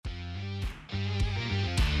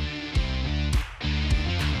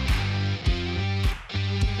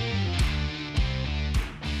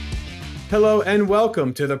Hello and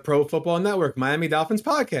welcome to the Pro Football Network Miami Dolphins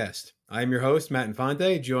Podcast. I'm your host, Matt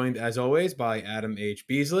Infante, joined as always by Adam H.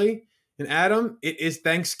 Beasley. And Adam, it is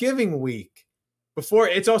Thanksgiving week.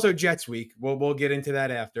 It's also Jets week. We'll get into that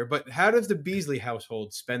after. But how does the Beasley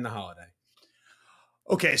household spend the holiday?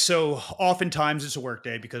 Okay, so oftentimes it's a work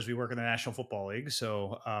day because we work in the National Football League,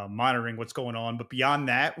 so monitoring what's going on. But beyond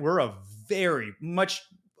that, we're a very much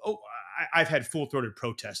I've had full-throated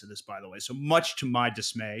protests of this, by the way. So much to my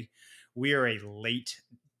dismay, we are a late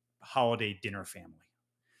holiday dinner family.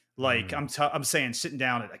 Like I'm saying, sitting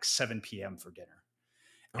down at like 7 p.m. for dinner,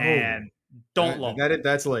 and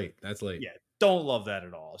that's late. That's late. Yeah, don't love that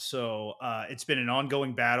at all. So it's been an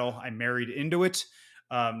ongoing battle. I married into it.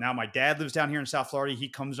 Now my dad lives down here in South Florida. He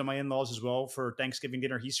comes to my in-laws as well for Thanksgiving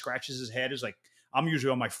dinner. He scratches his head. Is like, I'm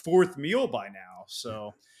usually on my fourth meal by now.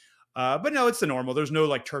 So, but no, it's the normal. There's no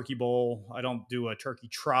like turkey bowl. I don't do a turkey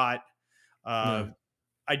trot. No.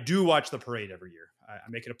 I do watch the parade every year. I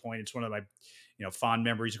make it a point. It's one of my, fond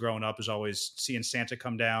memories growing up is always seeing Santa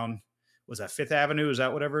come down. Was that Fifth Avenue? Is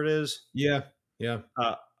that whatever it is? Yeah.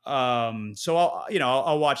 So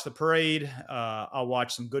I'll watch the parade. I'll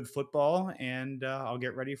watch some good football, and I'll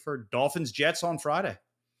get ready for Dolphins Jets on Friday.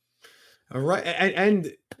 All right.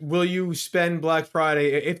 And will you spend Black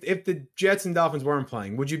Friday if the Jets and Dolphins weren't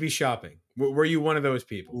playing? Would you be shopping? Were you one of those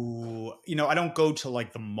people? Ooh, I don't go to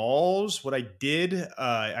like the malls. What I did,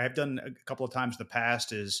 I have done a couple of times in the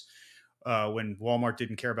past is when Walmart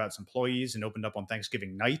didn't care about its employees and opened up on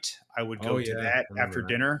Thanksgiving night, I would go to that after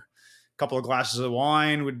dinner. Couple of glasses of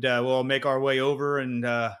wine would we'll make our way over and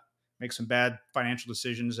make some bad financial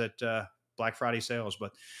decisions at Black Friday sales.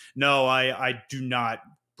 But no, I do not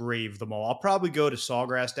brave them all. I'll probably go to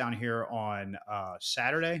Sawgrass down here on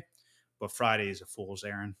Saturday, but Friday is a fool's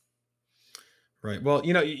errand. Right. Well,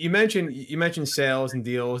 you mentioned sales and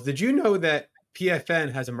deals. Did you know that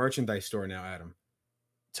PFN has a merchandise store now, Adam?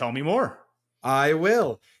 Tell me more. I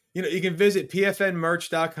will. You can visit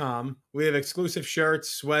pfnmerch.com. We have exclusive shirts,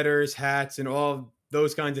 sweaters, hats, and all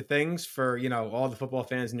those kinds of things for, all the football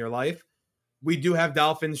fans in your life. We do have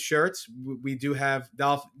Dolphins shirts. We do have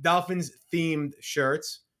Dolphins themed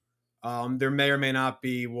shirts. There may or may not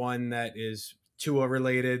be one that is Tua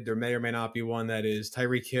related. There may or may not be one that is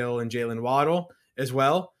Tyreek Hill and Jalen Waddle as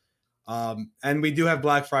well. And we do have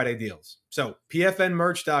Black Friday deals. So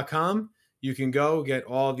pfnmerch.com. You can go get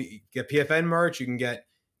get PFN merch. You can get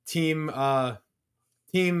team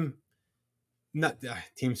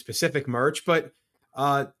specific merch, but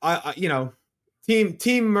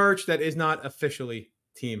team merch that is not officially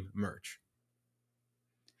team merch.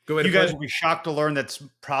 You guys will be shocked to learn that's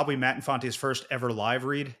probably Matt Infante's first ever live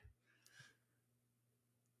read.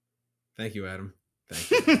 Thank you, Adam.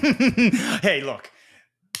 Thank you. Hey, look,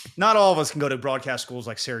 not all of us can go to broadcast schools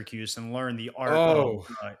like Syracuse and learn the art of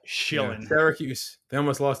shilling. Yeah, Syracuse, they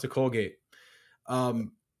almost lost to Colgate.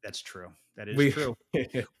 That's true. That is true.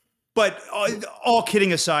 But all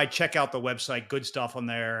kidding aside, check out the website. Good stuff on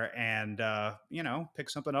there. And, pick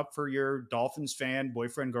something up for your Dolphins fan,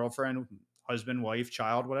 boyfriend, girlfriend, husband, wife,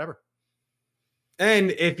 child, whatever.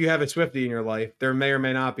 And if you have a Swiftie in your life, there may or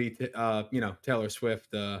may not be, Taylor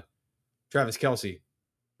Swift, Travis Kelce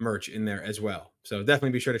merch in there as well. So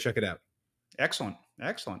definitely be sure to check it out. Excellent.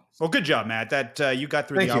 Well, good job, Matt. That you got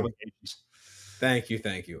through the obligations. Thank you.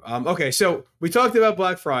 Okay, so we talked about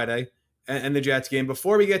Black Friday and the Jets game.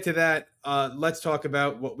 Before we get to that, let's talk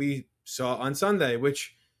about what we saw on Sunday,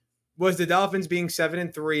 which was the Dolphins being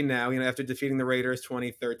 7-3 now, after defeating the Raiders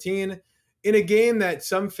 2013 in a game that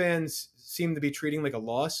some fans seem to be treating like a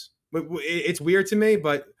loss. It's weird to me,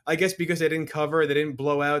 but I guess because they didn't cover, they didn't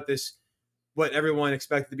blow out this, what everyone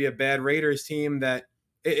expected to be a bad Raiders team, that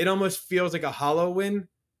it almost feels like a hollow win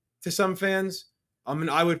to some fans. I mean,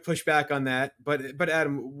 I would push back on that, but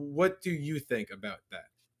Adam, what do you think about that?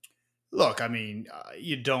 Look, I mean,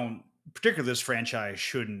 you don't, particularly this franchise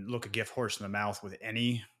shouldn't look a gift horse in the mouth with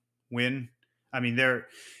any win. I mean,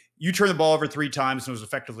 you turn the ball over 3 times and it was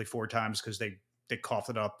effectively 4 times because they coughed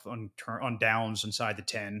it up on downs inside the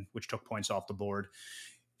 10, which took points off the board.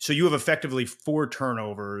 So you have effectively 4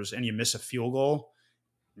 turnovers and you miss a field goal.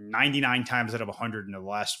 99 times out of 100 in the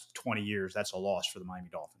last 20 years, that's a loss for the Miami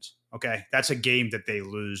Dolphins. Okay. That's a game that they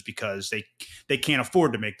lose because they can't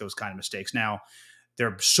afford to make those kind of mistakes. Now,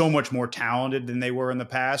 they're so much more talented than they were in the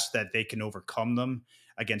past that they can overcome them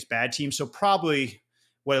against bad teams. So probably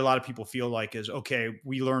what a lot of people feel like is, okay,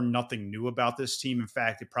 we learned nothing new about this team. In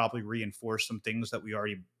fact, it probably reinforced some things that we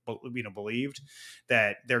already believed,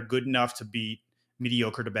 that they're good enough to beat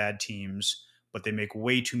mediocre to bad teams, but they make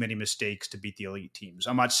way too many mistakes to beat the elite teams.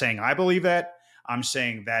 I'm not saying I believe that. I'm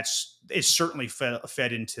saying it's certainly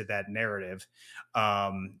fed into that narrative.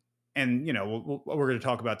 and we're going to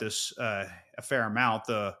talk about this a fair amount.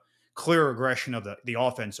 The clear regression of the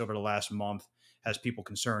offense over the last month has people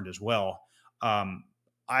concerned as well.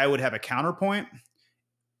 I would have a counterpoint.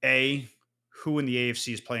 Who in the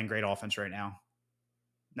AFC is playing great offense right now?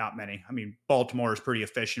 Not many. I mean, Baltimore is pretty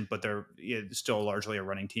efficient, but they're still largely a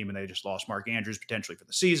running team, and they just lost Mark Andrews potentially for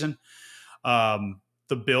the season.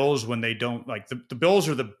 The Bills, when they don't the Bills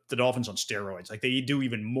are the Dolphins on steroids. Like, they do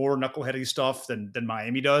even more knuckleheady stuff than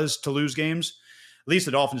Miami does to lose games. At least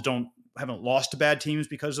the Dolphins haven't lost to bad teams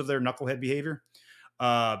because of their knucklehead behavior.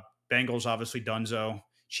 Bengals, obviously dunzo.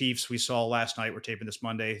 Chiefs, we saw last night. We're taping this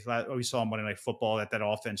Monday. We saw Monday Night Football that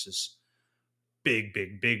offense is big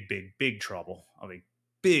trouble. I mean,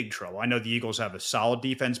 big trouble. I know the Eagles have a solid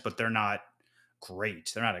defense, but they're not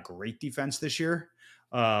great. They're not a great defense this year.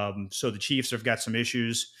 So the Chiefs have got some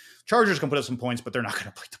issues. Chargers can put up some points, but they're not going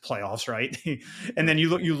to play the playoffs, right? And then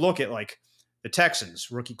you look at like the Texans,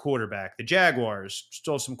 rookie quarterback, the Jaguars,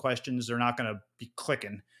 still some questions. They're not going to be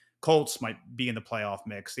clicking. Colts might be in the playoff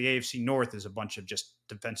mix. The AFC North is a bunch of just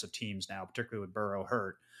defensive teams now, particularly with Burrow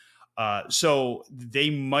hurt. So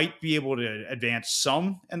they might be able to advance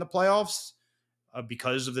some in the playoffs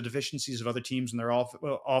because of the deficiencies of other teams in their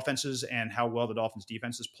offenses and how well the Dolphins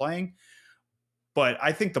defense is playing. But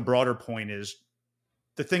I think the broader point is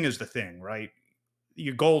the thing, right?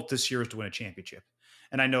 Your goal this year is to win a championship.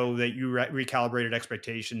 And I know that you recalibrated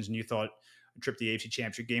expectations and you thought a trip to the AFC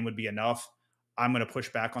Championship game would be enough. I'm going to push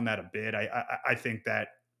back on that a bit. I think that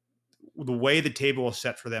the way the table is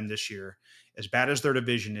set for them this year, as bad as their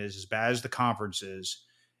division is, as bad as the conference is,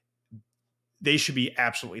 they should be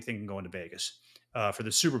absolutely thinking going to Vegas for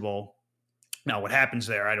the Super Bowl. Now, what happens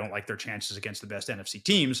there, I don't like their chances against the best NFC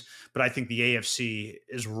teams, but I think the AFC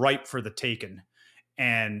is ripe for the taking,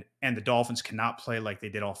 and the Dolphins cannot play like they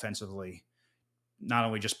did offensively, not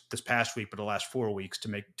only just this past week, but the last 4 weeks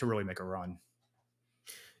to really make a run.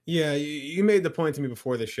 Yeah, you made the point to me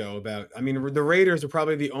before the show about, I mean, the Raiders are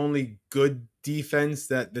probably the only good defense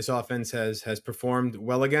that this offense has performed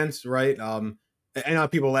well against, right? And I know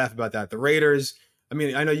people laugh about that. The Raiders, I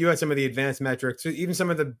mean, I know you had some of the advanced metrics, even some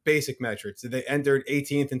of the basic metrics. They entered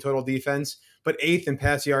 18th in total defense, but 8th in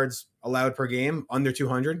pass yards allowed per game, under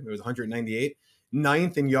 200. It was 198.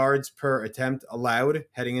 9th in yards per attempt allowed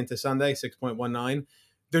heading into Sunday, 6.19.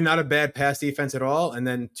 They're not a bad pass defense at all. And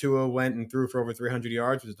then Tua went and threw for over 300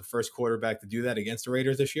 yards, which was the first quarterback to do that against the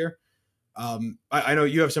Raiders this year. I know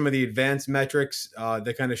you have some of the advanced metrics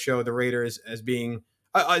that kind of show the Raiders as being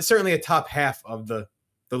certainly a top half of the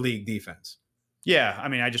league defense. Yeah, I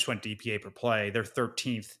mean, I just went to EPA per play. They're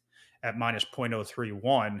 13th at minus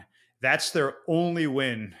 0.031. That's their only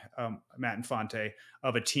win, Matt Infante,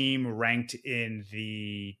 of a team ranked in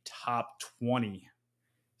the top 20,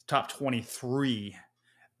 top 23.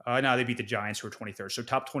 No, they beat the Giants, who were 23rd. So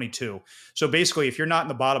top 22. So basically, if you're not in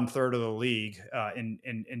the bottom third of the league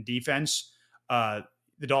in defense, the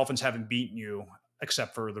Dolphins haven't beaten you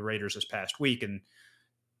except for the Raiders this past week. And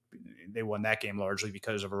they won that game largely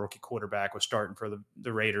because of a rookie quarterback was starting for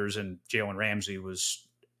the Raiders, and Jalen Ramsey was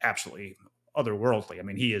absolutely otherworldly. I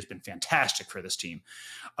mean, he has been fantastic for this team.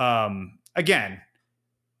 Again,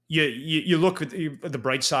 you look at the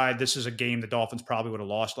bright side. This is a game the Dolphins probably would have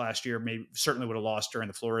lost last year. Maybe certainly would have lost during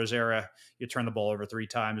the Flores era. You turn the ball over 3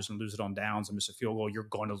 times and lose it on downs and miss a field goal, you're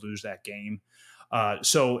going to lose that game.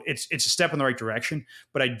 So it's a step in the right direction.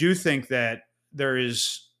 But I do think that there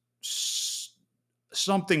is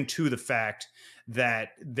something to the fact that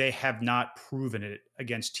they have not proven it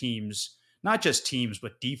against teams, not just teams,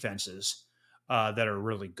 but defenses that are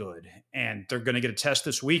really good. And they're going to get a test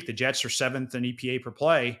this week. The Jets are 7th in EPA per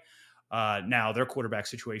play. Now their quarterback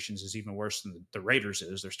situations is even worse than the Raiders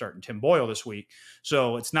is. They're starting Tim Boyle this week.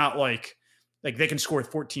 So it's not like they can score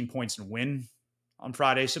 14 points and win on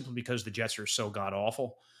Friday simply because the Jets are so god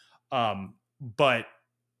awful. But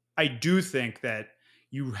I do think that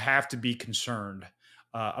you have to be concerned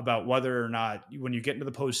about whether or not when you get into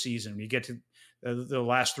the postseason, you get to the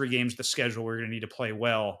last 3 games of the schedule, we're going to need to play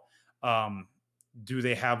well. Do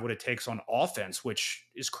they have what it takes on offense, which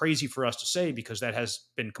is crazy for us to say because that has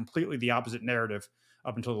been completely the opposite narrative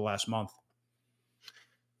up until the last month.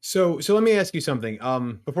 So let me ask you something.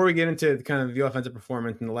 Before we get into kind of the offensive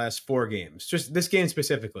performance in the last 4 games, just this game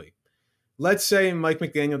specifically, let's say Mike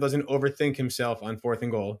McDaniel doesn't overthink himself on 4th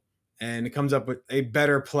and goal and it comes up with a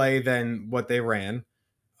better play than what they ran.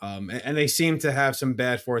 And they seem to have some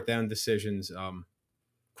bad 4th down decisions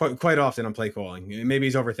quite often on play calling. Maybe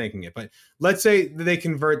he's overthinking it. But let's say they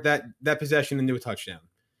convert that possession into a touchdown.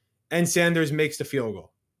 And Sanders makes the field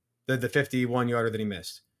goal, the 51-yarder that he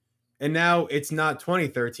missed. And now it's not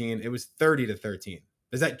 20-13, it was 30-13.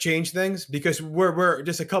 Does that change things? Because we're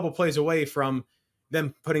just a couple plays away from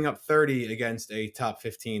them putting up 30 against a top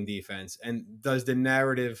 15 defense. And does the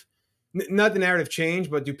narrative, not the narrative change,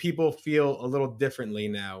 but do people feel a little differently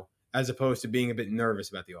now as opposed to being a bit nervous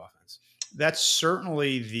about the offense? That's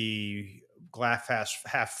certainly the glass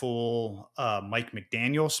half full Mike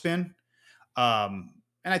McDaniel spin. And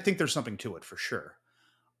I think there's something to it for sure.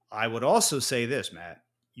 I would also say this, Matt,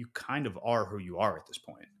 you kind of are who you are at this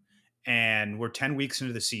point. And we're 10 weeks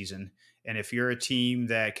into the season. And if you're a team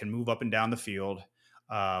that can move up and down the field,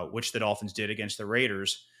 which the Dolphins did against the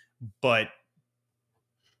Raiders, but,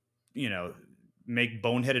 make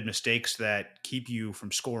boneheaded mistakes that keep you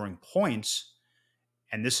from scoring points,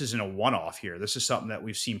 and this isn't a one-off here. This is something that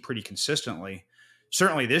we've seen pretty consistently,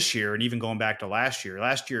 certainly this year, and even going back to last year.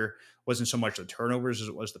 Last year wasn't so much the turnovers as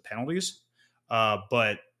it was the penalties.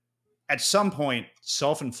 But at some point,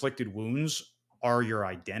 self-inflicted wounds are your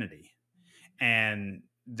identity. And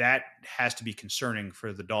that has to be concerning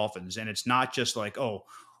for the Dolphins. And it's not just like, oh,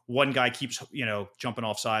 one guy keeps, jumping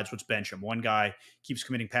off sides, let's bench him. One guy keeps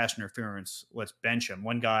committing pass interference, let's bench him.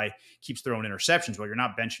 One guy keeps throwing interceptions. Well, you're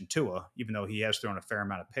not benching Tua, even though he has thrown a fair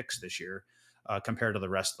amount of picks this year compared to the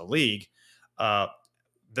rest of the league.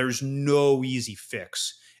 There's no easy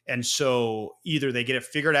fix. And so either they get it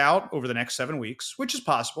figured out over the next 7 weeks, which is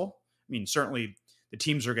possible. I mean, certainly the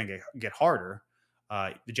teams are going to get harder.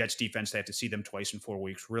 The Jets defense, they have to see them twice in 4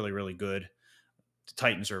 weeks. Really, really good. The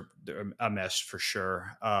Titans are a mess for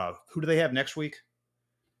sure. Who do they have next week?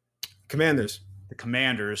 Commanders. The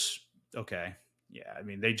Commanders. Okay. Yeah. I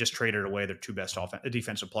mean, they just traded away their two best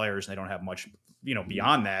defensive players, and they don't have much,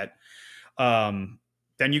 beyond that. Then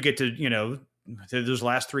you get to, those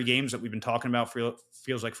last 3 games that we've been talking about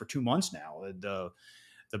feels like for 2 months now.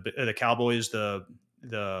 The Cowboys, the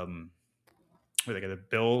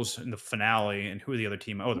Bills in the finale, and who are the other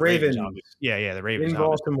team? Oh, the Ravens. Yeah, the Ravens in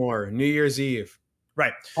Baltimore, New Year's Eve.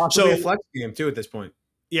 Right. Possibly a flex game too at this point.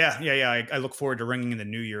 Yeah. I look forward to ringing in the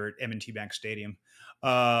new year at M&T Bank Stadium.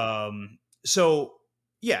 I want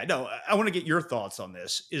to get your thoughts on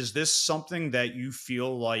this. Is this something that you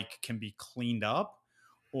feel like can be cleaned up,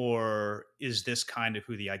 or is this kind of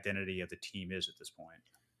who the identity of the team is at this point?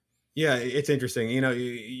 Yeah, it's interesting.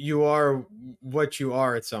 You are what you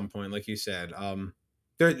are at some point, like you said.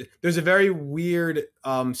 There's a very weird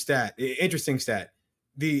interesting stat.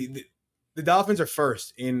 The Dolphins are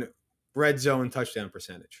first in red zone touchdown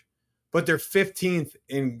percentage, but they're 15th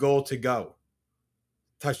in goal to go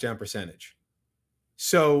touchdown percentage.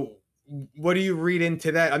 So what do you read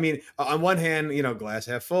into that? I mean, on one hand, glass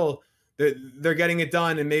half full, they're getting it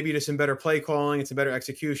done, and maybe just some better play calling and some better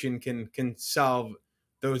execution can solve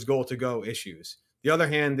those goal to go issues. The other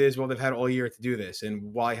hand is, well, they've had all year to do this,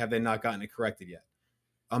 and why have they not gotten it corrected yet?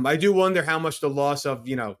 I do wonder how much the loss of,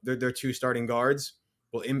 their 2 starting guards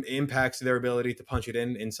will impacts their ability to punch it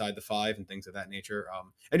inside the 5 and things of that nature.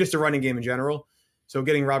 And just a running game in general. So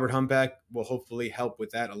getting Robert Hunt back will hopefully help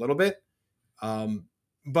with that a little bit.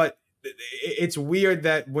 But it's weird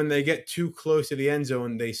that when they get too close to the end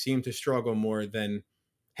zone, they seem to struggle more than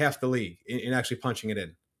half the league in actually punching it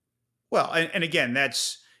in. Well, and again,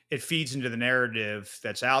 it feeds into the narrative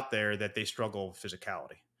that's out there that they struggle with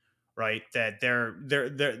physicality, right? That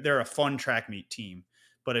they're a fun track meet team.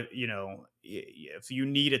 But if you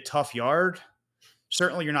need a tough yard,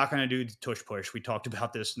 certainly you're not going to do the tush push. We talked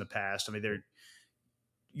about this in the past. I mean,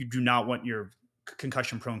 you do not want your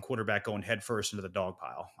concussion-prone quarterback going headfirst into the dog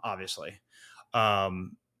pile, obviously.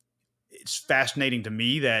 It's fascinating to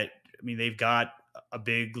me that, they've got a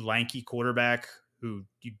big, lanky quarterback who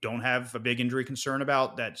you don't have a big injury concern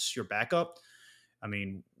about. That's your backup.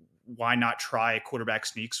 Why not try quarterback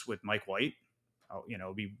sneaks with Mike White?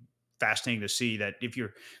 It'd be fascinating to see that if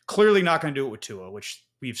you're clearly not going to do it with Tua, which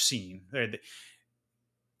we've seen,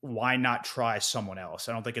 why not try someone else?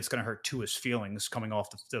 I don't think it's going to hurt Tua's feelings coming off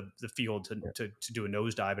the field to do a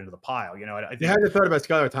nosedive into the pile. I think, you had to thought about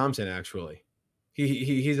Skylar Thompson, actually.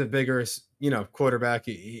 He's a bigger, quarterback.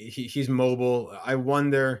 He's mobile. I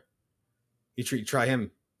wonder you try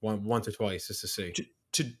him once or twice just to see.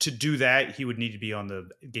 To do that, he would need to be on the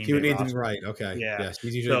game. He would need to be right. Okay. Yeah. Yes.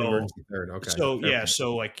 He's usually the emergency third. Okay.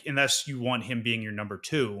 So unless you want him being your number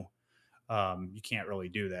 2, you can't really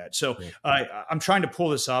do that. So I'm trying to pull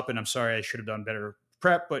this up, and I'm sorry, I should have done better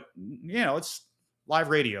prep, but it's live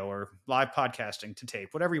radio or live podcasting to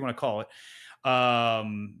tape, whatever you want to call it.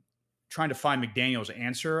 Trying to find McDaniel's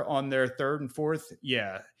answer on their 3rd and 4th.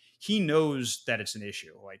 Yeah. He knows that it's an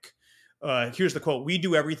issue. Here's the quote. "We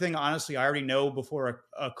do everything. Honestly, I already know before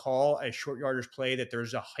a call, a short yardage play, that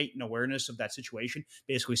there's a heightened awareness of that situation."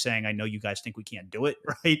 Basically saying, I know you guys think we can't do it,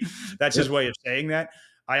 right? That's his way of saying that.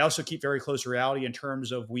 I also keep very close to reality in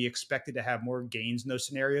terms of we expected to have more gains in those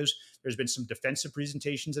scenarios. There's been some defensive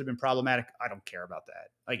presentations that have been problematic. I don't care about that.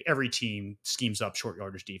 Like every team schemes up short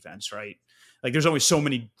yardage defense, right? Like there's only so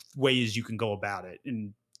many ways you can go about it,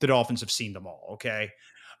 and the Dolphins have seen them all. Okay.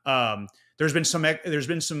 Um, there's been some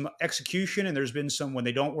execution, and there's been some when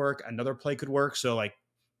they don't work, another play could work. So like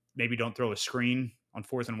maybe don't throw a screen on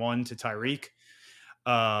 4th and 1 to Tyreek,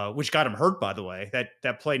 which got him hurt, by the way.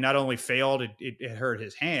 That play not only failed, it hurt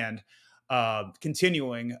his hand.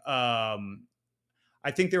 Continuing, I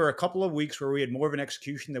think there were a couple of weeks where we had more of an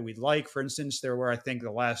execution that we'd like. For instance, there were, I think, the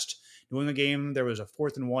last New England game, there was a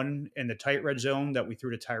 4th and 1 in the tight red zone that we threw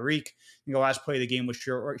to Tyreek. The last play of the game was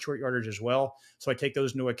short yardage as well. So I take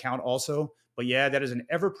those into account also. But yeah, that is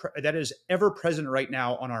ever present right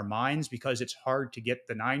now on our minds because it's hard to get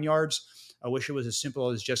the 9 yards. I wish it was as simple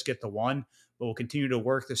as just get the 1, but we'll continue to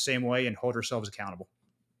work the same way and hold ourselves accountable.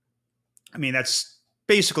 I mean, that's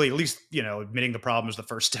basically, at least, admitting the problem is the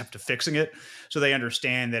first step to fixing it. So they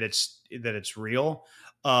understand that it's real.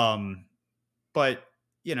 But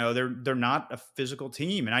they're not a physical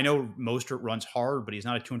team. And I know Mostert runs hard, but he's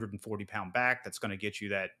not a 240-pound back that's going to get you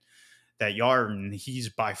that yard. And he's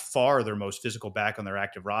by far their most physical back on their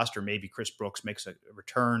active roster. Maybe Chris Brooks makes a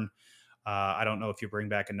return. I don't know if you bring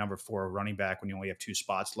back a number 4 running back when you only have 2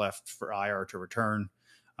 spots left for IR to return.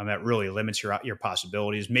 That really limits your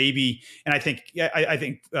possibilities. Maybe, and I think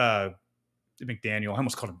McDaniel, I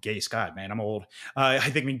almost called him Gase. God, man, I'm old. I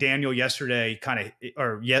think McDaniel yesterday kind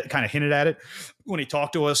of hinted at it when he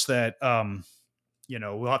talked to us that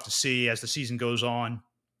we'll have to see as the season goes on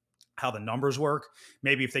how the numbers work.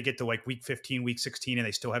 Maybe if they get to like week 15, week 16, and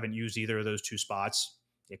they still haven't used either of those 2 spots,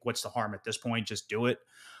 like what's the harm at this point? Just do it.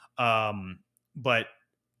 But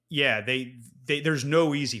yeah, there's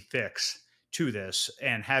no easy fix to this,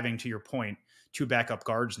 and having, to your point, 2 backup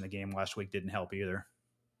guards in the game last week didn't help either.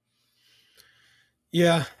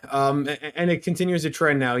 Yeah, and it continues a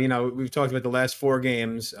trend now. We've talked about the last 4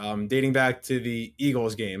 games, dating back to the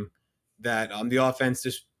Eagles game, that the offense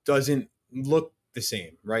just doesn't look the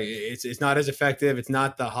same, right? It's not as effective. It's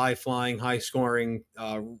not the high-flying, high-scoring,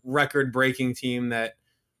 record-breaking team that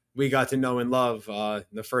we got to know and love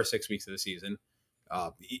the first 6 weeks of the season.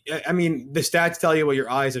 I mean, the stats tell you what your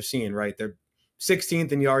eyes have seen, right? They're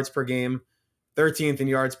 16th in yards per game, 13th in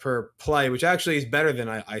yards per play, which actually is better than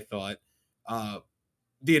I thought.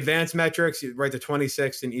 The advanced metrics, right, the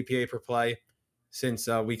 26th in EPA per play since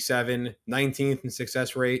week 7, 19th in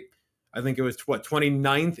success rate. I think it was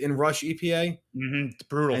 29th in rush EPA. Mm-hmm.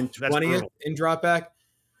 Brutal. And 20th in dropback.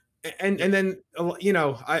 And then,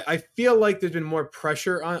 I feel like there's been more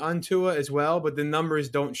pressure on Tua as well, but the numbers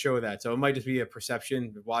don't show that. So it might just be a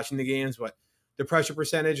perception of watching the games. But the pressure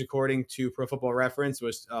percentage, according to Pro Football Reference,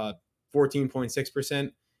 was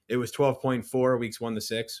 14.6%. It was 12.4 weeks 1 to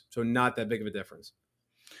 6. So not that big of a difference.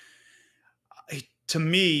 To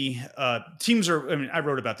me, teams are, I mean, I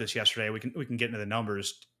wrote about this yesterday. We can get into the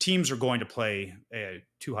numbers. Teams are going to play a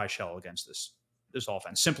too high shell against this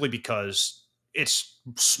offense simply because it's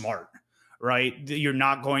smart, right? You do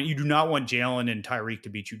not want Jalen and Tyreek to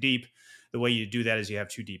be too deep. The way you do that is you have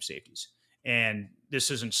 2 deep safeties. And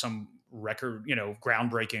this isn't some record,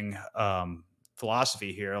 groundbreaking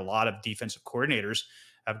philosophy here. A lot of defensive coordinators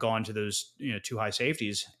have gone to those 2 high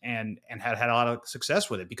safeties and had a lot of success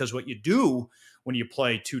with it, because what you do when you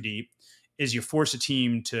play too deep is you force a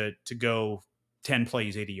team to go 10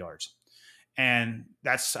 plays, 80 yards. And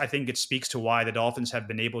I think it speaks to why the Dolphins have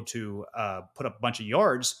been able to put up a bunch of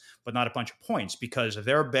yards, but not a bunch of points, because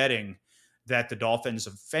they're betting that the Dolphins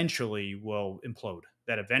eventually will implode,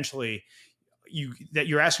 that eventually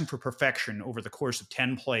you're asking for perfection over the course of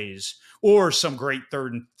 10 plays or some great 3rd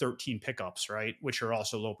and 13 pickups, right? Which are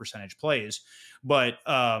also low percentage plays. But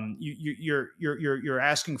you're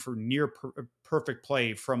asking for near perfect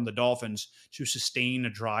play from the Dolphins to sustain a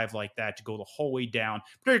drive like that, to go the whole way down.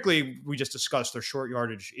 Particularly, we just discussed their short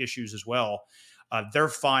yardage issues as well. They're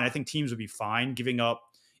fine. I think teams would be fine giving up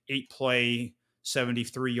 8-play,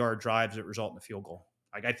 73-yard drives that result in a field goal.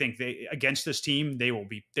 Like, I think against this team, they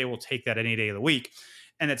will take that any day of the week.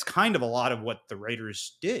 And it's kind of a lot of what the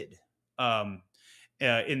Raiders did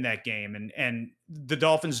in that game. And the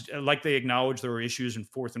Dolphins, like, they acknowledge there were issues in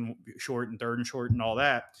 4th and short and 3rd and short and all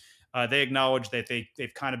that. They acknowledge that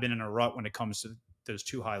they've kind of been in a rut when it comes to those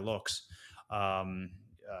too high looks.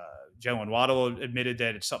 Jalen Waddle admitted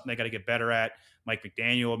that it's something they got to get better at. Mike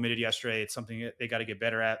McDaniel admitted yesterday it's something that they got to get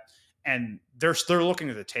better at. And they're looking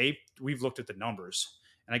at the tape. We've looked at the numbers.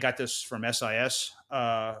 And I got this from SIS,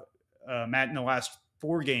 Matt, in the last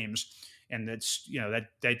 4 games. And it's, that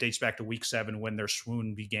dates back to week 7 when their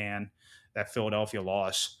swoon began, that Philadelphia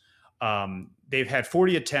loss. They've had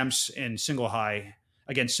 40 attempts in single high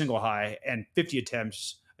against single high and 50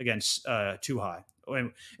 attempts against two high.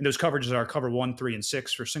 And those coverages are cover 1, 3, and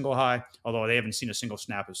 6 for single high, although they haven't seen a single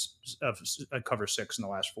snap of cover 6 in the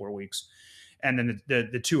last 4 weeks. And then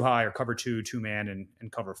the two high are cover 2, 2-man,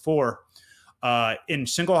 and cover 4. In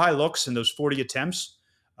single high looks in those 40 attempts,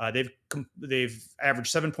 they've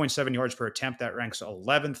averaged 7.7 yards per attempt. That ranks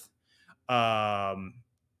 11th.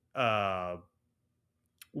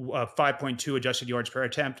 5.2 adjusted yards per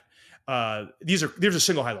attempt. These are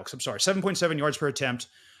single high looks. I'm sorry, 7.7 yards per attempt,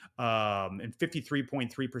 and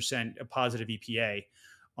 53.3% positive EPA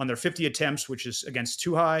on their 50 attempts, which is against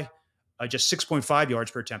two high. Just 6.5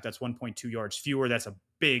 yards per attempt. That's 1.2 yards fewer. That's a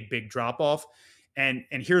big drop off. And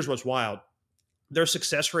here's what's wild: their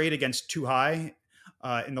success rate against two high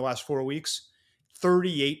in the last 4 weeks,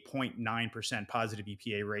 38.9% positive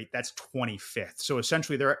EPA rate. That's 25th. So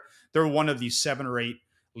essentially, they're one of these 7 or 8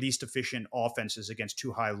 least efficient offenses against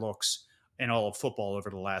two high looks in all of football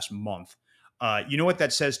over the last month. You know what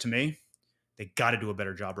that says to me? They got to do a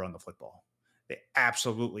better job running the football. They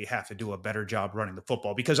absolutely have to do a better job running the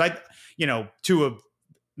football, because two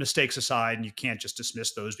mistakes aside, and you can't just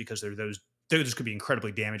dismiss those because those could be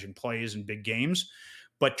incredibly damaging plays in big games.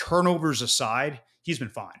 But turnovers aside, he's been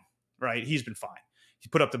fine, right? He's been fine. He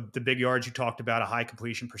put up the big yards you talked about, a high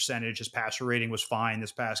completion percentage. His passer rating was fine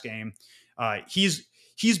this past game. He's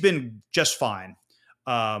been just fine.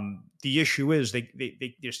 The issue is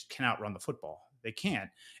they just cannot run the football. They can't.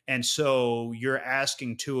 And so you're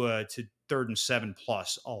asking Tua to 3rd and 7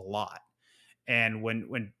 plus a lot. And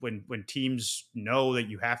when teams know that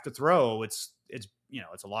you have to throw, it's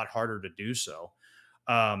a lot harder to do so.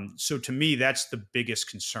 So to me, that's the biggest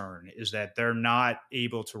concern, is that they're not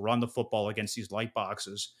able to run the football against these light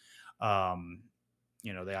boxes. They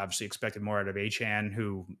obviously expected more out of Achane,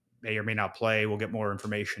 who may or may not play. We'll get more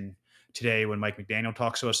information today when Mike McDaniel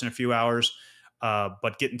talks to us in a few hours.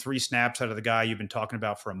 But getting 3 snaps out of the guy you've been talking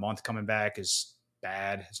about for a month coming back is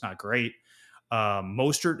bad. It's not great.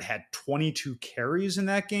 Mostert had 22 carries in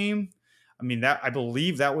that game. I mean, I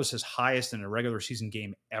believe that was his highest in a regular season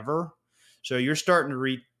game ever. So you're starting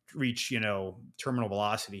to reach terminal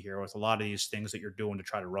velocity here with a lot of these things that you're doing to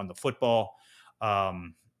try to run the football.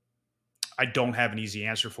 I don't have an easy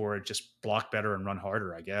answer for it. Just block better and run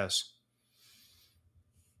harder, I guess.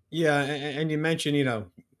 Yeah, and you mentioned,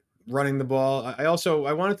 running the ball.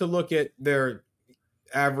 I wanted to look at their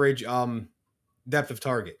average depth of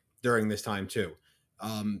target during this time too.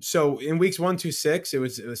 So in weeks 1 through 6, it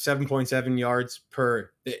was 7.7 yards per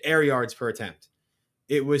air yards per attempt.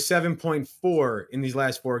 It was 7.4 in these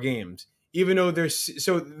last 4 games. Even though they're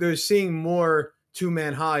seeing more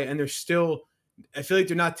 2-man high, and I feel like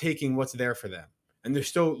they're not taking what's there for them, and they're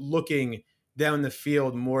still looking down the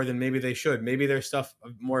field more than maybe they should. Maybe there's stuff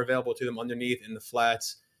more available to them underneath in the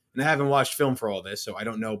flats. And I haven't watched film for all this, so I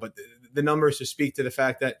don't know. But the numbers just speak to the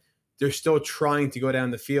fact that they're still trying to go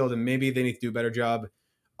down the field, and maybe they need to do a better job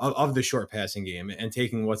of the short passing game and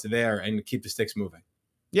taking what's there and keep the sticks moving.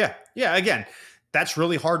 Yeah. Again, that's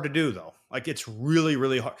really hard to do, though. Like, it's really,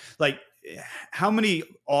 really hard. Like, how many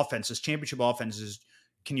championship offenses,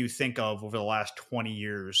 can you think of over the last 20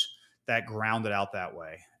 years that grounded out that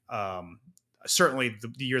way? Certainly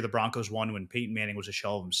the year the Broncos won, when Peyton Manning was a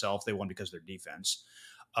shell of himself, they won because of their defense.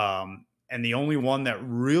 And the only one that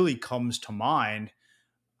really comes to mind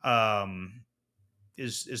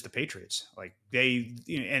is the Patriots. Like,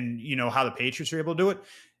 how the Patriots are able to do it.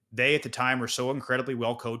 They at the time were so incredibly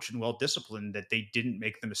well coached and well disciplined that they didn't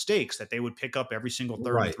make the mistakes, that they would pick up every single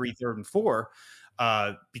 3rd and 3, 3rd and 4,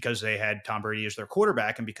 because they had Tom Brady as their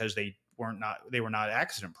quarterback, and because they were not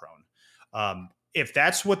accident prone. If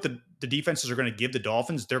that's what the defenses are going to give the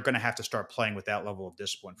Dolphins, they're going to have to start playing with that level of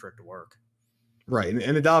discipline for it to work. Right.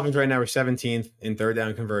 And the Dolphins right now are 17th in 3rd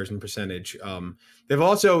down conversion percentage. They have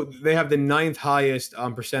the 9th highest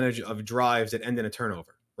percentage of drives that end in a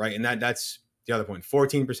turnover. Right. And that's the other point.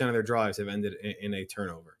 14% of their drives have ended in a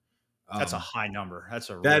turnover. That's a high number.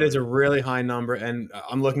 That is a really high number. And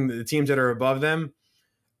I'm looking at the teams that are above them,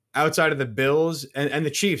 outside of the Bills, and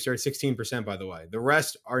the Chiefs are at 16%, by the way. The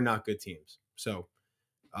rest are not good teams. So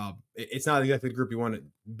it's not exactly the group you want to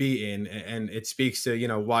be in. And it speaks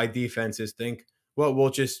to, why defenses think, well,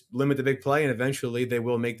 we'll just limit the big play, and eventually they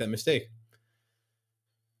will make that mistake.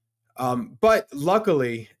 But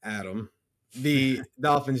luckily, Adam, the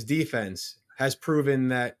Dolphins defense has proven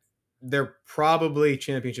that they're probably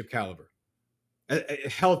championship caliber,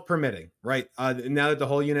 health permitting, right? Now that the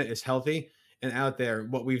whole unit is healthy and out there,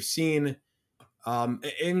 what we've seen,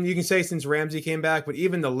 and you can say since Ramsey came back, but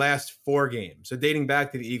even the last 4 games, so dating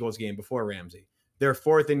back to the Eagles game before Ramsey, They're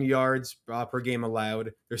fourth in yards per game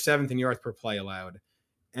allowed. They're seventh in yards per play allowed.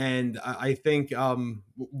 And I think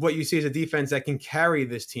what you see is a defense that can carry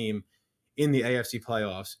this team in the AFC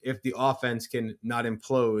playoffs if the offense can not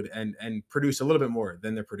implode and produce a little bit more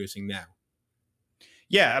than they're producing now.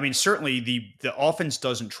 Yeah, I mean, certainly the offense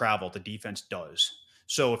doesn't travel, the defense does.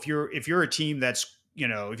 So if you're a team that's,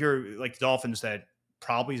 if you're like the Dolphins that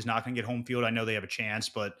probably is not going to get home field, I know they have a chance,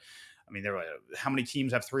 but I mean, how many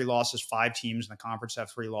teams have 3 losses? 5 teams in the conference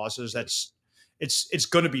have 3 losses. It's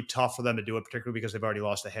going to be tough for them to do it, particularly because they've already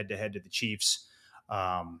lost a head-to-head to the Chiefs,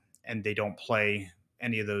 and they don't play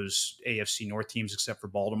any of those AFC North teams except for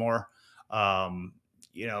Baltimore.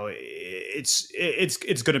 It's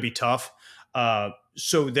going to be tough.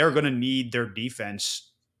 So they're going to need their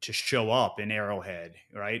defense to show up in Arrowhead,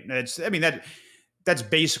 right? That's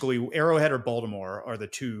basically Arrowhead or Baltimore are the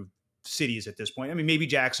 2 cities at this point. I mean, maybe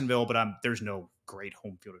Jacksonville, but there's no great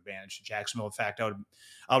home field advantage to Jacksonville. In fact,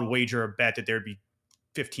 I would wager a bet that there'd be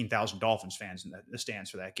 15,000 Dolphins fans in the stands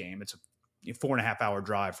for that game. It's a 4.5-hour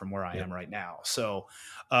drive from where I am right now. So,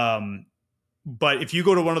 but if you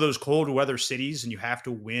go to one of those cold weather cities and you have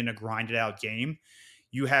to win a grinded out game,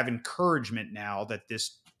 you have encouragement now that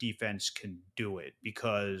this defense can do it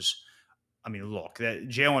because, I mean, look, that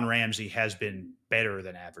Jalen Ramsey has been better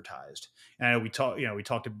than advertised. And I know we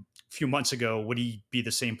talked a few months ago, would he be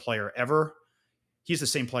the same player ever? He's the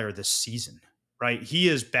same player this season, right? He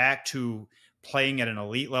is back to playing at an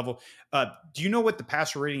elite level. Do you know what the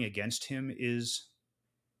passer rating against him is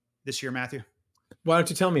this year, Matthew? Why don't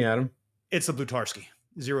you tell me, Adam? It's the Blutarski,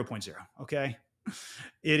 0.0. Okay.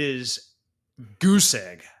 It is goose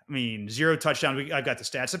egg. I mean, 0 touchdowns. I've got the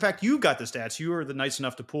stats. In fact, you've got the stats. You were nice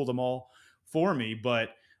enough to pull them all for me. But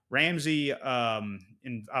Ramsey,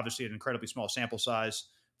 in obviously an incredibly small sample size,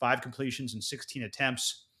 5 completions and 16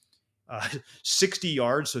 attempts, 60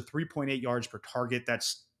 yards, so 3.8 yards per target.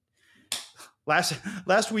 That's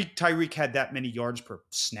last week. Tyreek had that many yards per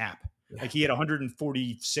snap. Yeah. Like he had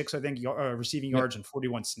 146, I think, receiving yards and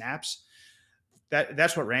 41 snaps.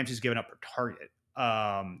 That's what Ramsey's given up per target.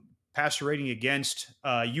 Passer rating against,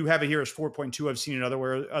 you have it here as 4.2. I've seen it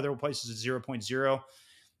other places at 0.0.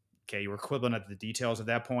 Okay, you were quibbling at the details at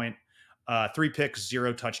that point. 3 picks,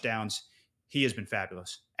 0 touchdowns. He has been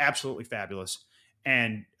fabulous, absolutely fabulous.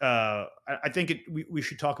 And I think we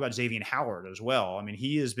should talk about Xavier Howard as well. I mean,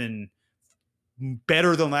 he has been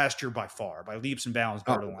better than last year by far, by leaps and bounds.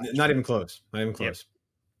 Better than last year. Not even close. Yep.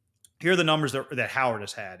 Here are the numbers that Howard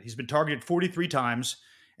has had. He's been targeted 43 times,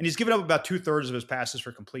 and he's given up about 2/3 of his passes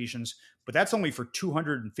for completions, but that's only for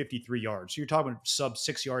 253 yards. So you're talking sub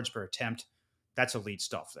 6 yards per attempt. That's elite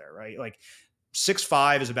stuff there, right? Like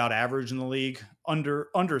 6.5 is about average in the league.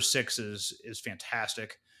 Under 6 is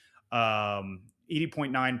fantastic.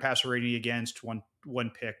 80.9 passer rating against, one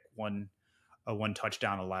pick, one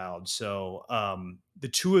touchdown allowed. So the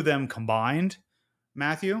 2 of them combined,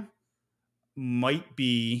 Matthew, might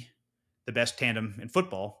be the best tandem in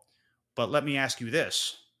football. But let me ask you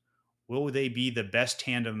this. Will they be the best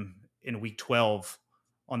tandem in week 12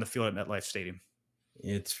 on the field at MetLife Stadium?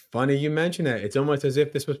 It's funny you mention that. It's almost as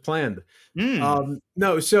if this was planned.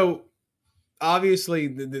 No, so obviously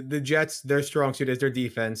the Jets, their strong suit is their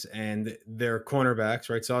defense and their cornerbacks,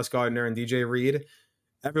 right? Sauce Gardner and DJ Reed.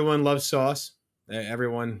 Everyone loves Sauce.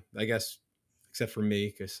 Everyone, I guess, except for me,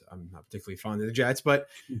 because I'm not particularly fond of the Jets, but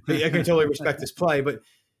I can totally respect his play. But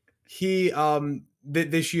he,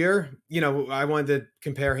 this year, I wanted to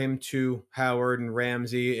compare him to Howard and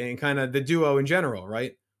Ramsey and kind of the duo in general,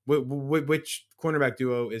 right? Which cornerback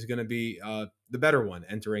duo is going to be the better one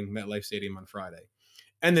entering MetLife Stadium on Friday?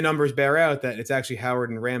 And the numbers bear out that it's actually Howard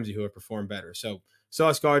and Ramsey who have performed better. So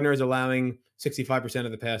Sauce Gardner is allowing 65%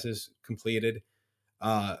 of the passes completed,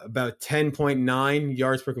 about 10.9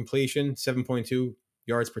 yards per completion, 7.2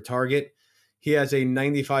 yards per target. He has a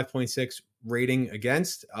 95.6 rating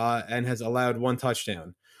against and has allowed 1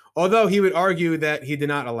 touchdown. Although he would argue that he did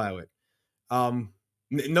not allow it.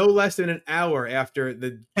 No less than an hour after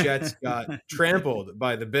the Jets got trampled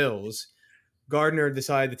by the Bills, Gardner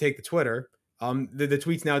decided to take to Twitter. The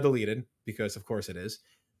tweet's now deleted because, of course, it is.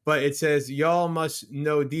 But it says, y'all must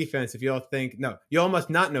know defense if y'all think – no, y'all must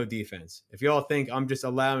not know defense if y'all think I'm just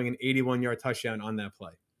allowing an 81-yard touchdown on that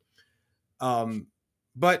play.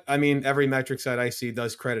 But, I mean, every metric site I see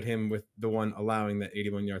does credit him with the one allowing that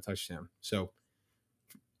 81-yard touchdown. So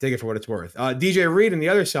take it for what it's worth. DJ Reed on the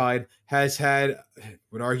other side has had,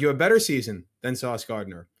 would argue, a better season than Sauce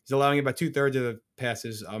Gardner. He's allowing about 2/3 of the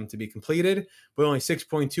passes to be completed, but only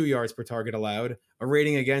 6.2 yards per target allowed. A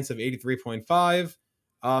rating against of 83.5,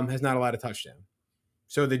 has not allowed a touchdown.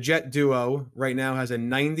 So the Jet duo right now has a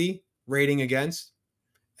 90 rating against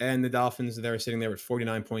and the Dolphins, they're sitting there with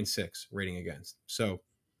 49.6 rating against. So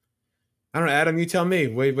I don't know, Adam, you tell me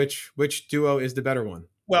which duo is the better one.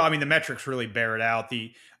 Well, I mean, the metrics really bear it out.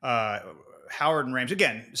 The Howard and Ramsey,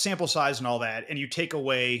 again, sample size and all that, and you take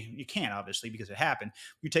away, you can't obviously because it happened.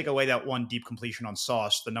 You take away that one deep completion on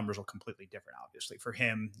Sauce, the numbers will completely different, obviously, for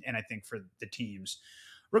him and I think for the teams.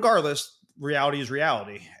 Regardless, reality is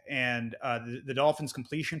reality, and the Dolphins'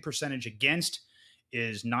 completion percentage against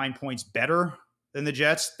is 9 points better than the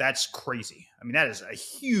Jets. That's crazy. I mean, that is a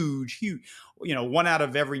huge. One out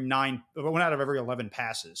of every 11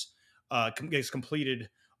 passes gets completed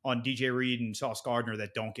on DJ Reed and Sauce Gardner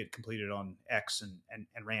that don't get completed on X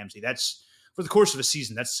and Ramsey. That's for the course of a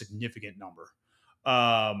season. That's a significant number.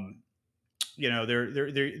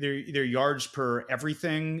 Their yards per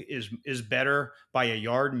everything is better by a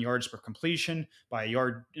yard, and yards per completion by a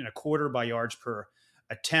yard and a quarter, by yards per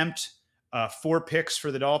attempt. 4 picks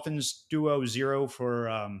for the Dolphins duo, 0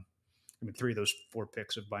 for 3 of those 4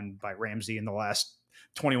 picks have been by Ramsey in the last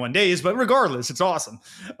 21 days. But regardless, it's awesome.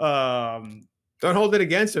 Don't hold it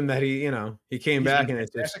against him that he came back and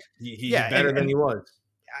it's just, he's better than he was.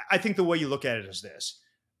 I think the way you look at it is this.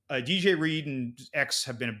 DJ Reed and X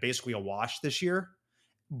have been basically a wash this year,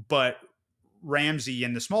 but Ramsey,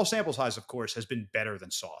 in the small sample size, of course, has been better than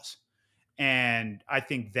Sauce. And I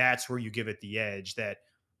think that's where you give it the edge, that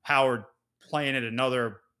Howard playing at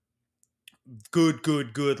another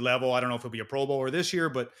good level. I don't know if it'll be a Pro Bowler this year,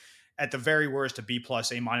 but at the very worst, a B+,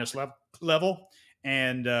 A- level.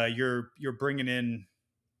 And you're bringing in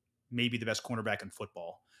maybe the best cornerback in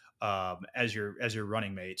football as your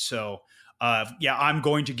running mate. So I'm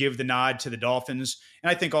going to give the nod to the Dolphins,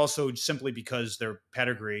 and I think also simply because their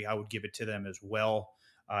pedigree, I would give it to them as well.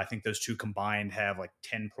 I think those two combined have like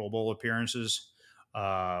 10 Pro Bowl appearances,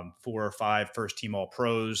 4 or 5 first-team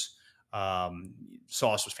All-Pros.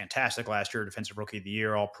 Sauce was fantastic last year, Defensive Rookie of the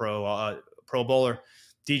Year, All-Pro, Pro Bowler.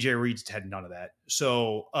 DJ Reed's had none of that.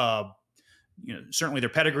 So certainly their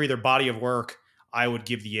pedigree, their body of work, I would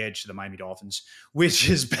give the edge to the Miami Dolphins, which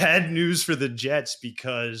is bad news for the Jets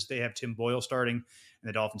because they have Tim Boyle starting and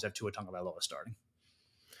the Dolphins have Tua Tagovailoa starting.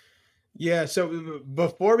 Yeah, so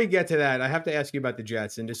before we get to that, I have to ask you about the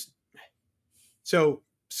Jets. And so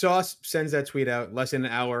Sauce sends that tweet out less than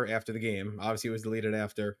an hour after the game. Obviously, it was deleted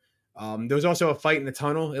after. There was also a fight in the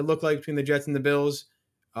tunnel, it looked like, between the Jets and the Bills.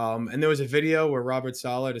 And there was a video where Robert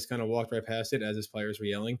Saleh just kind of walked right past it as his players were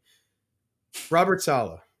yelling. Robert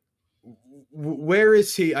Saleh, where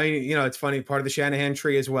is he? I mean, it's funny, part of the Shanahan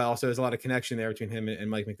tree as well. So there's a lot of connection there between him and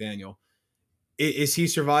Mike McDaniel. Is he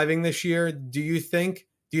surviving this year? Do you think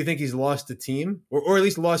he's lost the team or at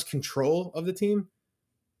least lost control of the team?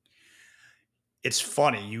 It's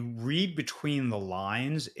funny. You read between the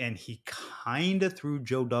lines and he kind of threw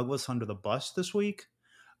Joe Douglas under the bus this week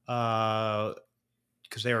because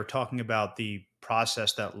they were talking about the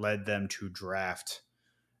process that led them to draft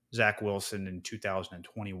Zach Wilson in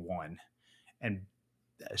 2021 and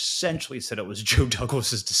essentially said it was Joe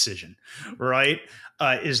Douglas's decision, right?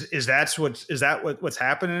 Is that what's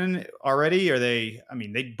happening already? Are they, I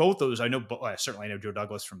mean, they both those, I know, certainly I know Joe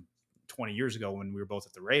Douglas from 20 years ago when we were both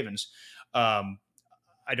at the Ravens.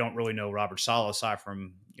 I don't really know Robert Saleh aside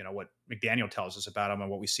from, what McDaniel tells us about him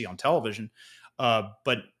and what we see on television.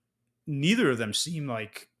 But neither of them seem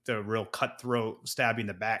like the real cutthroat, stabbing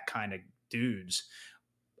the back kind of dudes.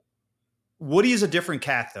 Woody is a different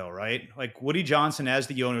cat though, right? Like Woody Johnson as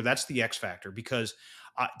the owner, that's the X factor because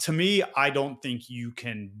to me, I don't think you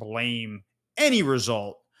can blame any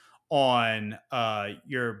result on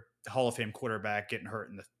your Hall of Fame quarterback getting hurt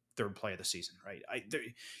in the third play of the season, right?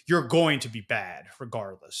 You're going to be bad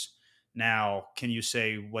regardless. Now, can you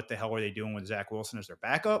say what the hell are they doing with Zach Wilson as their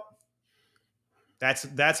backup?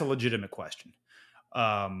 That's a legitimate question.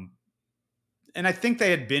 And I think they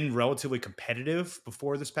had been relatively competitive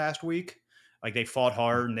before this past week. Like they fought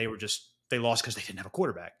hard and they lost because they didn't have a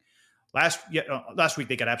quarterback. Last week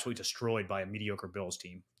they got absolutely destroyed by a mediocre Bills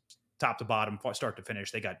team, top to bottom, start to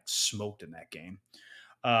finish. They got smoked in that game.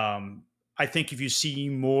 I think if you see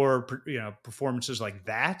more, performances like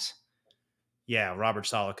that, yeah, Robert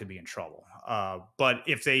Saleh could be in trouble. But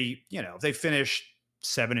if they finish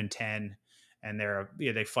 7-10 and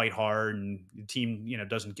they fight hard and the team,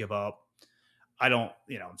 doesn't give up, I don't,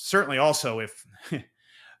 certainly also if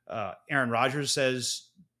Aaron Rodgers says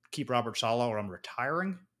keep Robert Saleh or I'm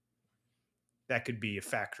retiring, that could be a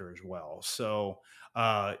factor as well. So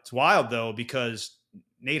it's wild though, because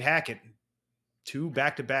Nate Hackett, 2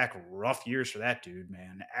 back-to-back rough years for that dude,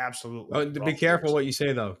 man. Absolutely. Be careful what you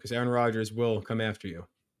say though, because Aaron Rodgers will come after you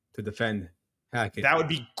to defend Hackett. That would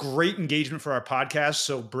be great engagement for our podcast.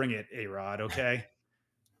 So bring it, A-Rod. Okay.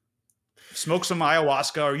 Smoke some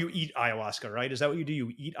ayahuasca, or you eat ayahuasca, right? Is that what you do?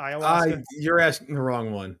 You eat ayahuasca? You're asking the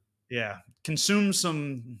wrong one. Yeah. Consume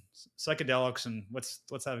some psychedelics and let's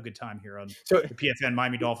have a good time here on So the PFN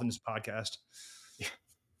Miami Dolphins podcast.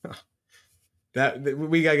 that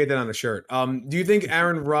we gotta get that on the shirt. Do you think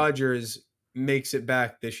Aaron Rodgers makes it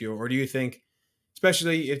back this year, or do you think,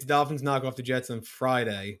 especially if the Dolphins knock off the Jets on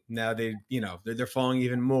Friday, now they're falling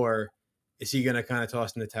even more? Is he gonna kind of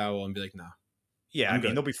toss in the towel and be like, no? Yeah,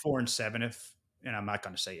 they'll be 4-7 if, and I'm not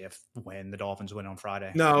going to say if, when the Dolphins win on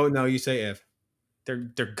Friday. No, you say if. They're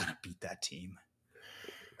going to beat that team.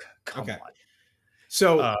 Come on.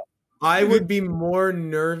 So I would be more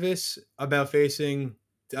nervous about facing.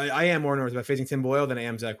 I am more nervous about facing Tim Boyle than I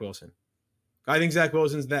am Zach Wilson. I think Zach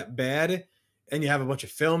Wilson's that bad, and you have a bunch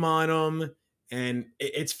of film on him, and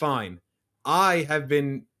it's fine. I have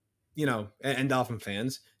been, and Dolphin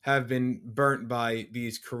fans have been burnt by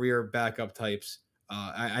these career backup types.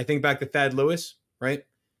 I think back to Thad Lewis, right?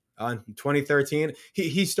 In 2013,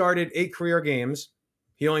 he started 8 career games.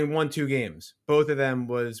 He only won 2 games. Both of them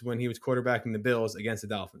was when he was quarterbacking the Bills against the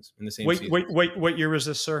Dolphins in the same season. Wait. What year was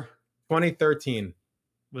this, sir? 2013.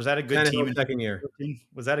 Was that a good team in second year?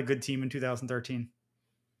 Was that a good team in 2013?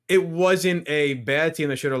 It wasn't a bad team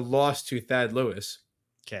that should have lost to Thad Lewis.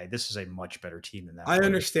 Okay, this is a much better team than that. I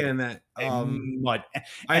understand that. I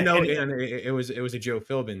know it was a Joe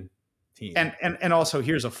Philbin team. And also,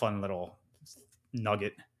 here's a fun little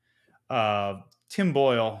nugget. Tim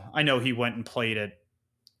Boyle, I know he went and played at,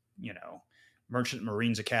 Merchant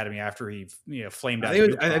Marines Academy after he flamed out.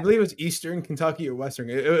 I believe it was Eastern Kentucky or Western.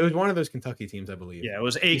 It was one of those Kentucky teams, I believe. Yeah, it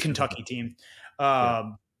was a Kentucky team.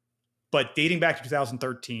 But dating back to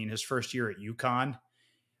 2013, his first year at UConn,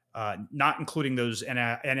 not including those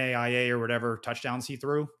NAIA or whatever touchdowns he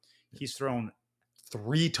threw, he's thrown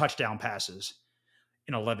 3 touchdown passes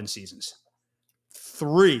in 11 seasons.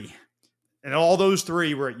 3. And all those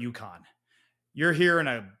 3 were at UConn. You're hearing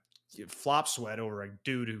a flop sweat over a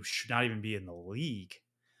dude who should not even be in the league.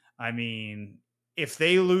 I mean, if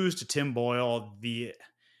they lose to Tim Boyle, the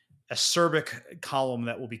acerbic column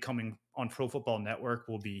that will be coming on Pro Football Network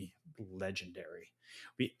will be legendary.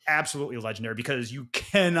 Be absolutely legendary, because you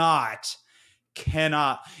cannot.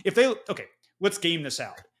 Let's game this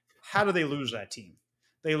out. How do they lose that team?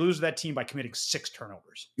 They lose that team by committing 6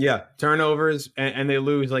 turnovers. Yeah, turnovers, and they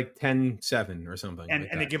lose like 10-7 or something. And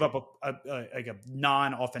they give up a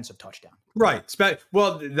non-offensive touchdown. Right.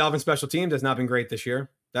 Well, the Dolphins special teams has not been great this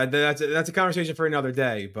year. That's a conversation for another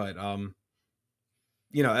day. But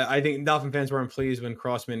I think Dolphin fans weren't pleased when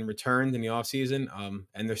Crossman returned in the offseason,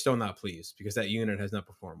 and they're still not pleased because that unit has not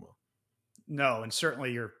performed well. No, and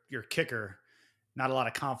certainly your kicker, not a lot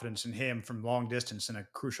of confidence in him from long distance in a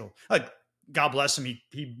crucial. God bless him.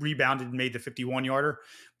 He rebounded and made the 51-yarder,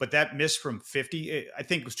 but that miss from 50, I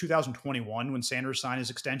think it was 2021 when Sanders signed his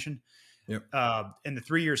extension. Yep. In the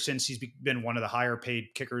 3 years since, he's been one of the higher paid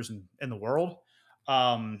kickers in the world.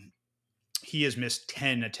 He has missed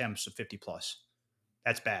 10 attempts of 50 plus.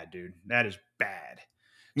 That's bad, dude. That is bad.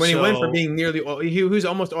 When he went from being he was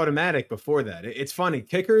almost automatic before that. It's funny.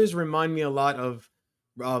 Kickers remind me a lot of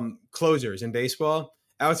closers in baseball.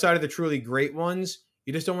 Outside of the truly great ones,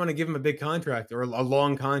 you just don't want to give them a big contract or a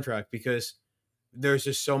long contract because there's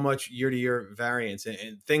just so much year-to-year variance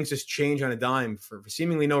and things just change on a dime for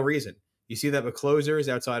seemingly no reason. You see that with closers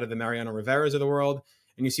outside of the Mariano Riveras of the world,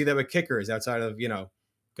 and you see that with kickers outside of,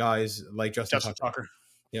 guys like Justin Tucker.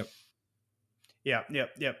 Yep.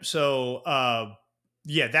 Yep. So,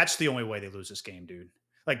 that's the only way they lose this game, dude.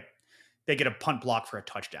 Like, they get a punt block for a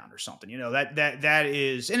touchdown or something. That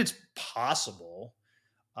is, and it's possible.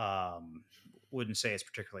 Wouldn't say it's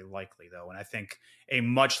particularly likely, though. And I think a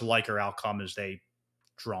much liker outcome is they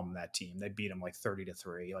drum that team. They beat them like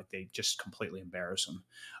 30-3. Like, they just completely embarrass them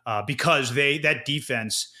because that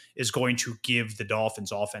defense is going to give the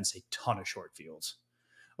Dolphins offense a ton of short fields.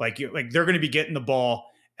 Like they're going to be getting the ball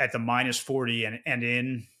at the -40 and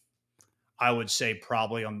in, I would say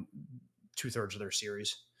probably on 2/3 of their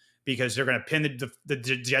series, because they're going to pin the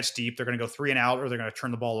Jets deep. They're going to go 3 and out, or they're going to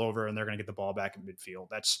turn the ball over and they're going to get the ball back in midfield.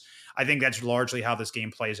 I think that's largely how this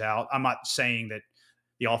game plays out. I'm not saying that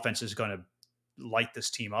the offense is going to light this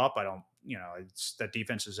team up. I don't, that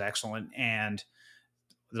defense is excellent, and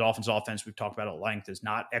the Dolphins offense, we've talked about at length, is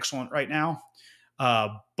not excellent right now.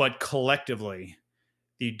 But collectively,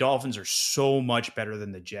 the Dolphins are so much better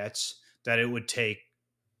than the Jets that it would take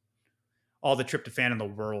all the tryptophan in the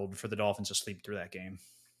world for the Dolphins to sleep through that game.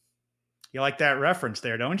 You like that reference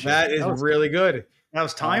there, don't you? That is really good. That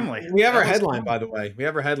was timely. We have our headline, by the way. We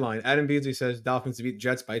have our headline. Adam Beasley says Dolphins to beat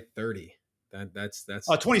Jets by 30. That's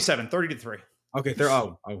 27, 30-3. Okay,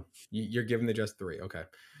 you're giving the Jets 3. Okay.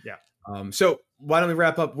 Yeah. So why don't we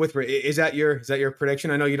wrap up with, is that your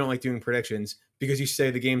prediction? I know you don't like doing predictions because you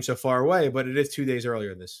say the game's so far away, but it is 2 days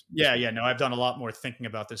earlier this Yeah, week. yeah. No, I've done a lot more thinking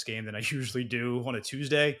about this game than I usually do on a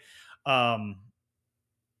Tuesday. Yeah,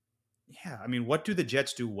 I mean, what do the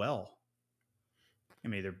Jets do well? I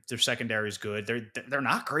mean, their secondary is good. They're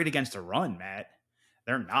not great against the run, Matt.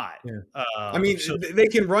 They're not. Yeah. I mean, they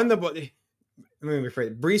can run the ball. Let me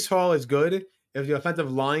rephrase. Breece Hall is good. If the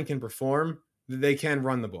offensive line can perform, they can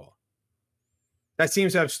run the ball. That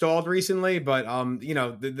seems to have stalled recently, but they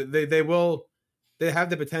have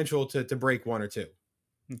the potential to break 1 or 2.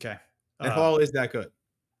 Okay. And Hall is that good.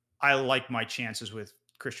 I like my chances with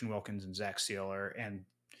Christian Wilkins and Zach Sealer and,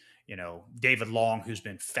 David Long, who's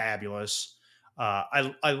been fabulous.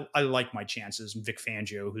 I like my chances. And Vic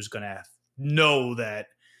Fangio, who's going to know that.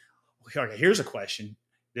 Okay, here's a question.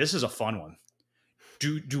 This is a fun one.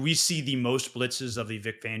 Do we see the most blitzes of the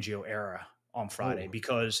Vic Fangio era on Friday?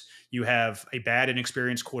 Because you have a bad,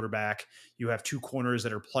 inexperienced quarterback. You have 2 corners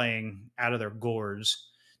that are playing out of their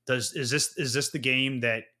gourds. Is this the game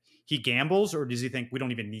that he gambles, or does he think we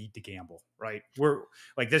don't even need to gamble? Right? We're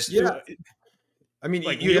like this. Yeah. I mean,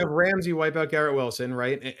 like you have Ramsey wipe out Garrett Wilson,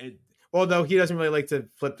 right? Although he doesn't really like to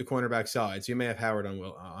flip the cornerback side, so you may have Howard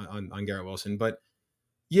on Garrett Wilson. But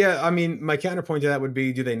yeah, I mean, my counterpoint to that would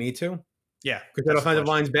be: do they need to? Yeah, because that offensive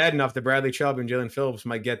line's bad enough that Bradley Chubb and Jalen Phillips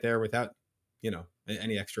might get there without,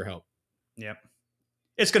 any extra help. Yep,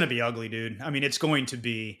 it's going to be ugly, dude. I mean, it's going to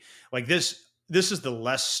be like this. This is the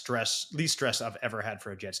least stress I've ever had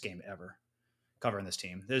for a Jets game ever covering this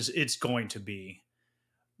team. It's going to be.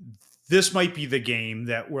 This might be the game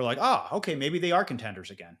that we're like, okay, maybe they are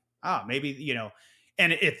contenders again. Maybe,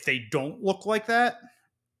 and if they don't look like that,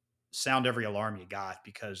 sound every alarm you got,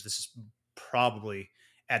 because this is probably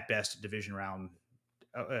at best a division round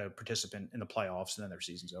participant in the playoffs, and then their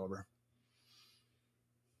season's over.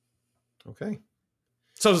 Okay.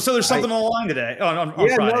 So there's something on the line today on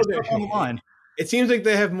Friday. On the line. It seems like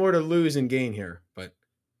they have more to lose and gain here, but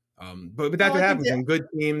that's what happens when good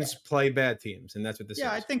teams play bad teams, and that's what this is.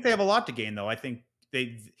 Yeah, I think they have a lot to gain, though. I think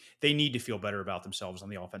they need to feel better about themselves on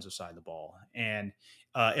the offensive side of the ball, and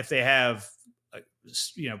if they have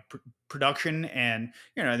production, and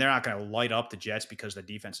they're not going to light up the Jets because the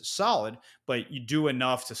defense is solid, but you do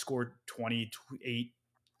enough to score 28,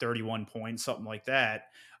 31 points, something like that.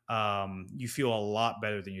 You feel a lot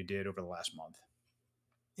better than you did over the last month.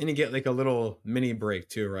 And you get like a little mini break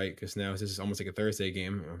too, right? Because now this is almost like a Thursday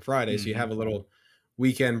game on Friday. Mm-hmm. So you have a little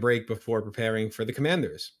weekend break before preparing for the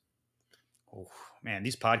Commanders. Oh man,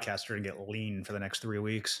 these podcasts are going to get lean for the next 3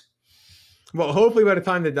 weeks. Well, hopefully by the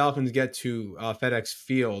time the Dolphins get to FedEx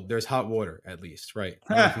Field, there's hot water at least, right?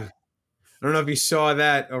 I don't know if you saw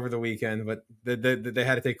that over the weekend, but they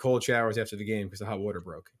had to take cold showers after the game because the hot water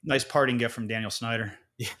broke. Nice parting gift from Daniel Snyder.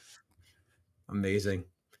 Yeah. Amazing.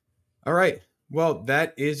 All right. Well,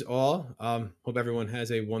 that is all. Hope everyone has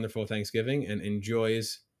a wonderful Thanksgiving and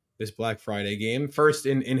enjoys this Black Friday game. First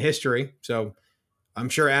in history. So I'm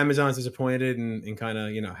sure Amazon's disappointed in kind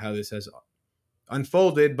of, how this has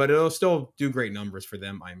unfolded, but it'll still do great numbers for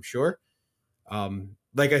them, I'm sure.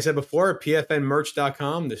 Like I said before,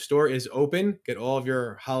 pfnmerch.com. The store is open. Get all of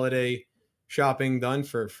your holiday shopping done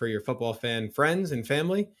for your football fan friends and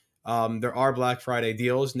family. There are Black Friday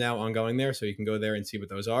deals now ongoing there, so you can go there and see what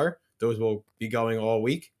those are. Those will be going all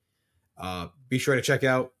week. Be sure to check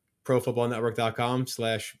out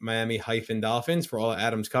profootballnetwork.com/Miami-Dolphins for all of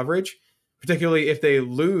Adam's coverage, particularly if they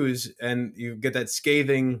lose and you get that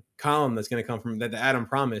scathing column that's going to come from that Adam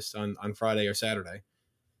promised on Friday or Saturday.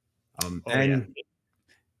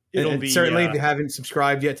 Certainly if you haven't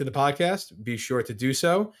subscribed yet to the podcast, be sure to do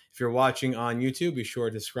so. If you're watching on YouTube, be sure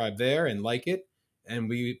to subscribe there and like it. And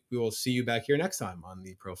we will see you back here next time on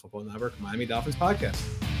the Pro Football Network Miami Dolphins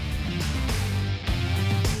podcast.